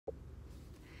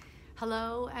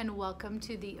Hello and welcome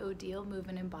to the Odile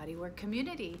Movement and Bodywork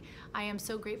community. I am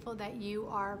so grateful that you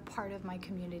are part of my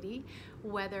community,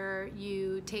 whether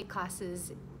you take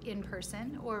classes in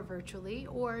person or virtually,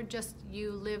 or just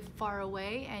you live far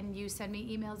away and you send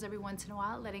me emails every once in a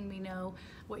while letting me know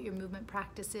what your movement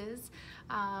practice is.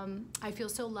 I feel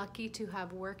so lucky to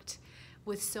have worked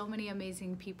with so many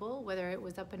amazing people, whether it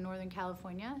was up in Northern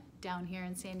California, down here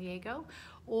in San Diego,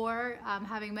 or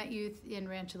having met you in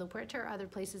Rancho La Puerta or other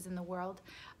places in the world.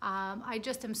 I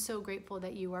just am so grateful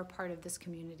that you are part of this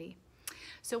community.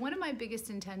 So one of my biggest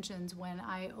intentions when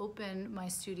I opened my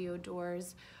studio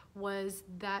doors was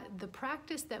that the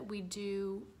practice that we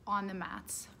do on the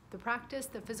mats, the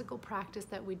physical practice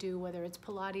that we do, whether it's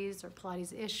Pilates or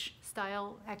Pilates-ish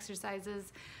style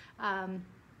exercises,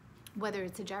 whether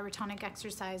it's the gyrotonic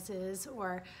exercises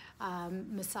or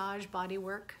massage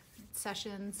bodywork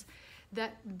sessions,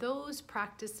 that those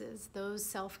practices, those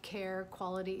self-care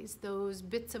qualities, those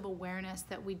bits of awareness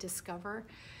that we discover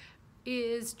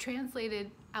is translated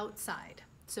outside.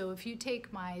 So if you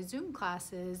take my Zoom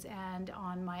classes and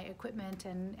on my equipment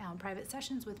and private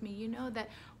sessions with me, you know that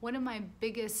one of my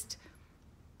biggest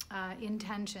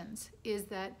intentions is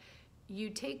that you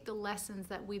take the lessons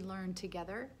that we learn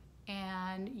together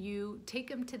and you take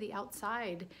them to the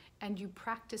outside and you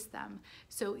practice them.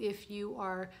 So if you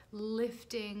are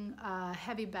lifting a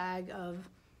heavy bag of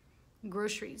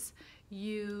groceries,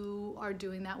 you are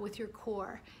doing that with your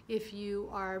core. If you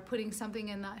are putting something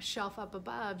in the shelf up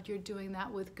above, you're doing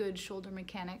that with good shoulder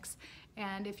mechanics.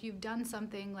 And if you've done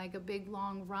something like a big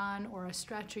long run or a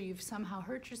stretch, or you've somehow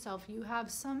hurt yourself, you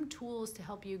have some tools to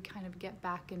help you kind of get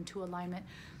back into alignment.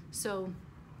 So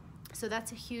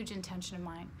that's a huge intention of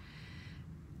mine.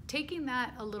 Taking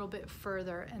that a little bit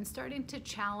further and starting to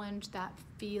challenge that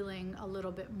feeling a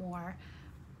little bit more,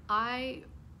 I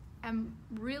am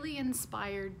really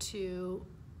inspired to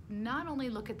not only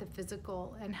look at the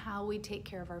physical and how we take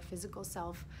care of our physical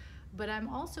self, but I'm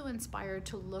also inspired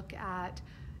to look at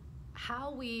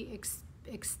how we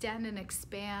extend and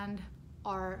expand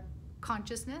our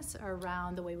consciousness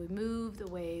around the way we move, the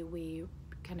way we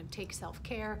kind of take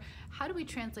self-care. How do we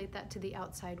translate that to the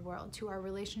outside world, to our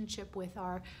relationship with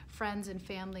our friends and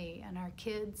family and our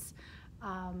kids?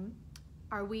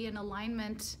 Are we in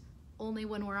alignment only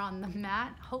when we're on the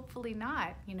mat? Hopefully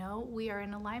not. You know, we are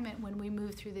in alignment when we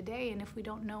move through the day, and if we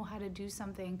don't know how to do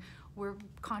something, we're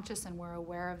conscious and we're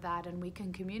aware of that and we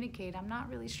can communicate. I'm not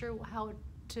really sure how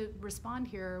to respond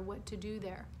here or what to do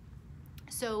there.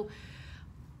 So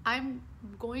I'm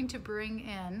going to bring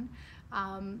in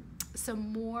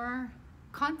some more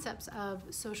concepts of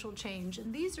social change,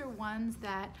 and these are ones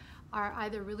that are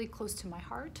either really close to my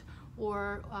heart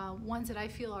or ones that I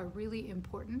feel are really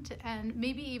important, and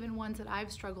maybe even ones that I've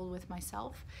struggled with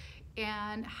myself.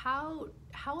 And how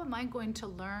am I going to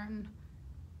learn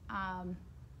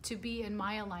to be in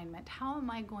my alignment? How am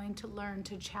I going to learn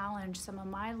to challenge some of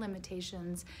my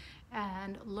limitations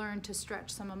and learn to stretch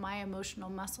some of my emotional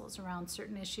muscles around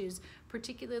certain issues,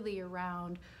 particularly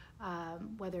around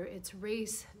whether it's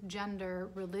race, gender,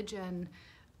 religion,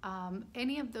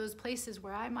 any of those places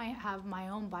where I might have my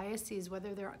own biases,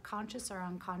 whether they're conscious or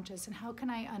unconscious, and how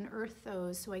can I unearth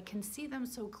those so I can see them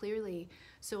so clearly,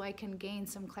 so I can gain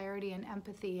some clarity and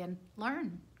empathy and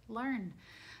learn.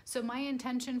 So my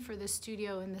intention for the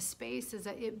studio and the space is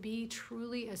that it be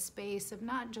truly a space of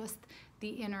not just the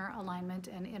inner alignment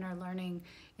and inner learning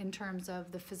in terms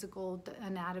of the physical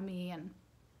anatomy and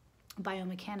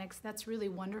biomechanics. That's really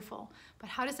wonderful, but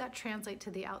how does that translate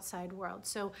to the outside world?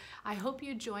 So I hope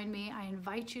you join me. I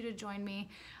invite you to join me.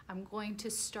 I'm going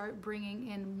to start bringing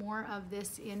in more of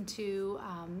this into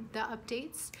the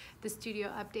updates, the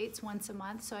studio updates once a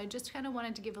month. So I just kind of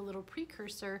wanted to give a little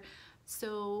precursor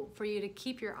so for you to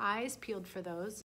keep your eyes peeled for those.